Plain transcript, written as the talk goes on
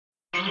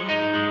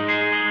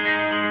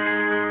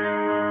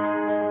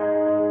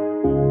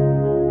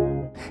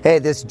Hey,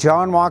 this is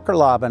John Walker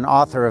Lobbin,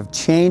 author of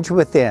Change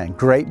Within,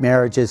 Great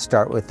Marriages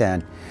Start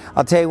Within.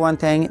 I'll tell you one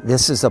thing,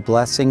 this is a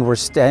blessing. We're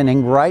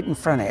standing right in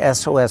front of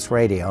SOS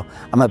Radio.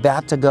 I'm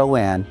about to go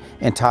in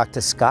and talk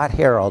to Scott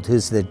Harold,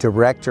 who's the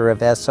director of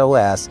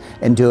SOS,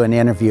 and do an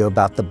interview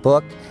about the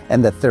book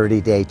and the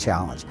 30-day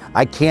challenge.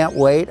 I can't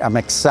wait, I'm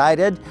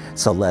excited,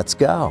 so let's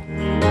go.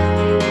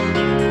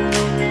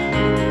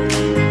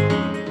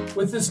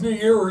 With this new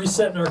year, we're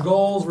resetting our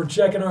goals, we're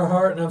checking our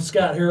heart, and I'm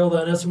Scott Harold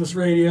on SOS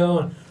Radio,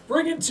 and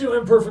bringing two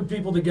imperfect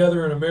people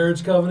together in a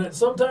marriage covenant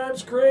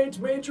sometimes creates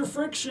major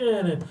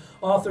friction, and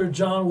author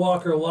John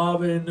Walker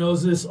Lobbin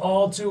knows this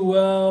all too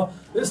well.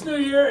 This new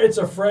year, it's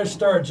a fresh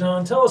start.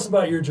 John, tell us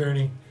about your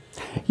journey.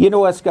 You know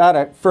what,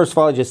 Scott? First of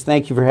all, just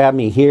thank you for having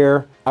me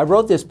here. I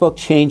wrote this book,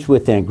 Change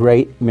Within,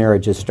 Great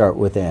Marriages Start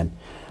Within.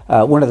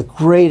 One of the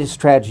greatest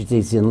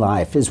tragedies in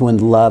life is when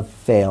love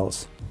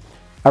fails.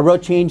 I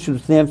wrote Change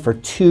Within for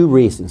two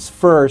reasons.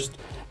 First,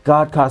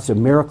 God caused a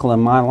miracle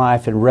in my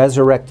life and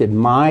resurrected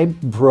my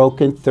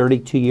broken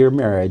 32-year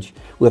marriage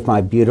with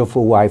my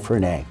beautiful wife,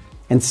 Renee.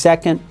 And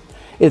second,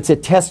 it's a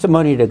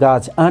testimony to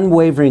God's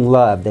unwavering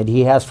love that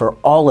He has for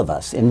all of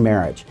us in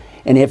marriage.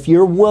 And if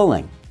you're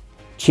willing,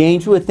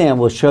 Change Within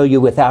will show you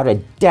without a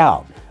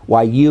doubt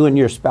why you and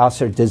your spouse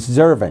are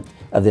deserving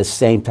of this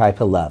same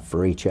type of love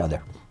for each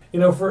other. You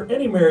know, for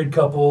any married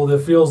couple that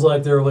feels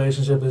like their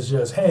relationship is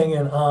just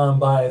hanging on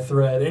by a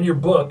thread, in your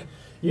book,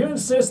 you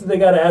insist that they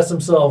got to ask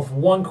themselves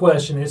one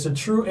question. It's a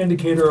true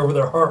indicator of where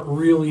their heart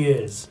really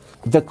is.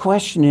 The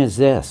question is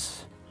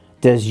this: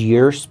 does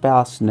your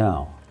spouse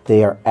know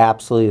they are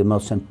absolutely the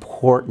most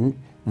important,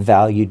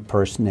 valued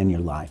person in your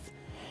life?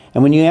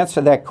 And when you answer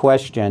that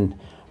question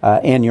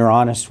and you're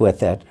honest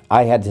with it,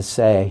 I had to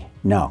say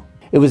no.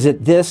 It was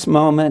at this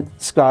moment,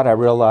 Scott, I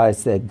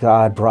realized that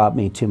God brought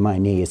me to my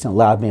knees and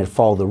allowed me to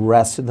fall the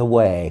rest of the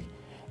way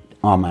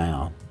on my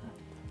own.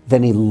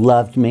 Then He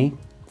loved me,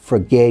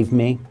 forgave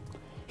me,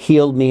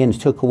 healed me, and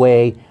took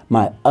away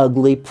my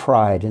ugly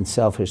pride and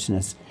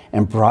selfishness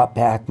and brought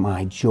back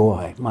my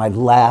joy, my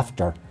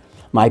laughter,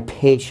 my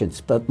patience,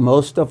 but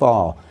most of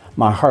all,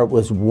 my heart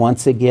was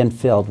once again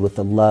filled with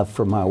the love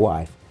for my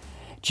wife.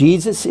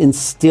 Jesus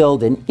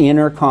instilled an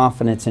inner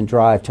confidence and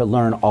drive to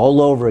learn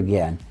all over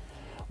again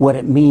what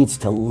it means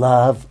to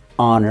love,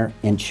 honor,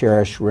 and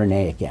cherish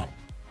Renee again.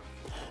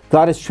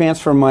 God has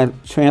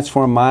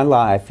transformed my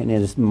life, and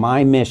it is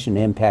my mission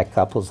to impact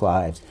couples'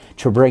 lives,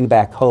 to bring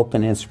back hope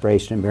and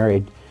inspiration to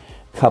married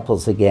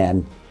couples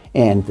again,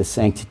 and the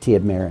sanctity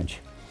of marriage.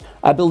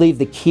 I believe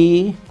the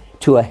key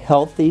to a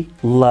healthy,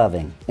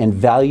 loving, and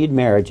valued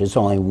marriage is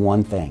only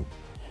one thing: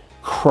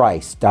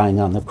 Christ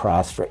dying on the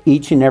cross for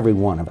each and every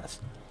one of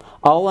us.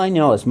 All I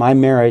know is my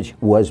marriage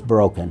was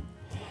broken.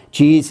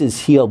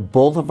 Jesus healed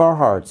both of our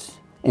hearts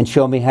and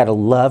showed me how to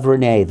love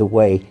Renee the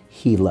way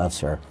He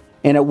loves her.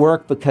 And it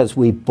worked because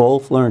we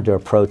both learned to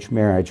approach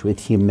marriage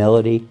with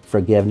humility,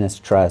 forgiveness,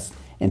 trust,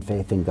 and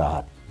faith in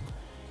God.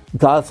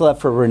 God's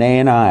love for Renee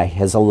and I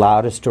has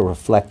allowed us to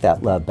reflect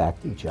that love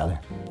back to each other.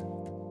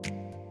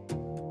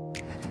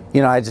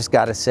 You know, I just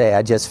got to say,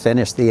 I just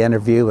finished the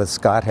interview with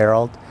Scott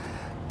Harold.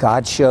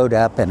 God showed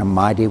up in a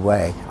mighty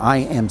way. I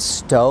am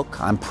stoked.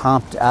 I'm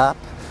pumped up.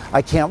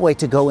 I can't wait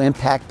to go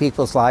impact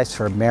people's lives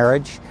for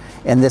marriage.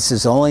 And this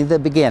is only the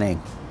beginning.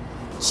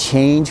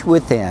 Change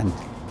within.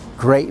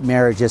 Great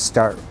marriages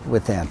start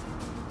within.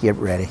 Get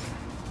ready.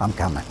 I'm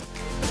coming.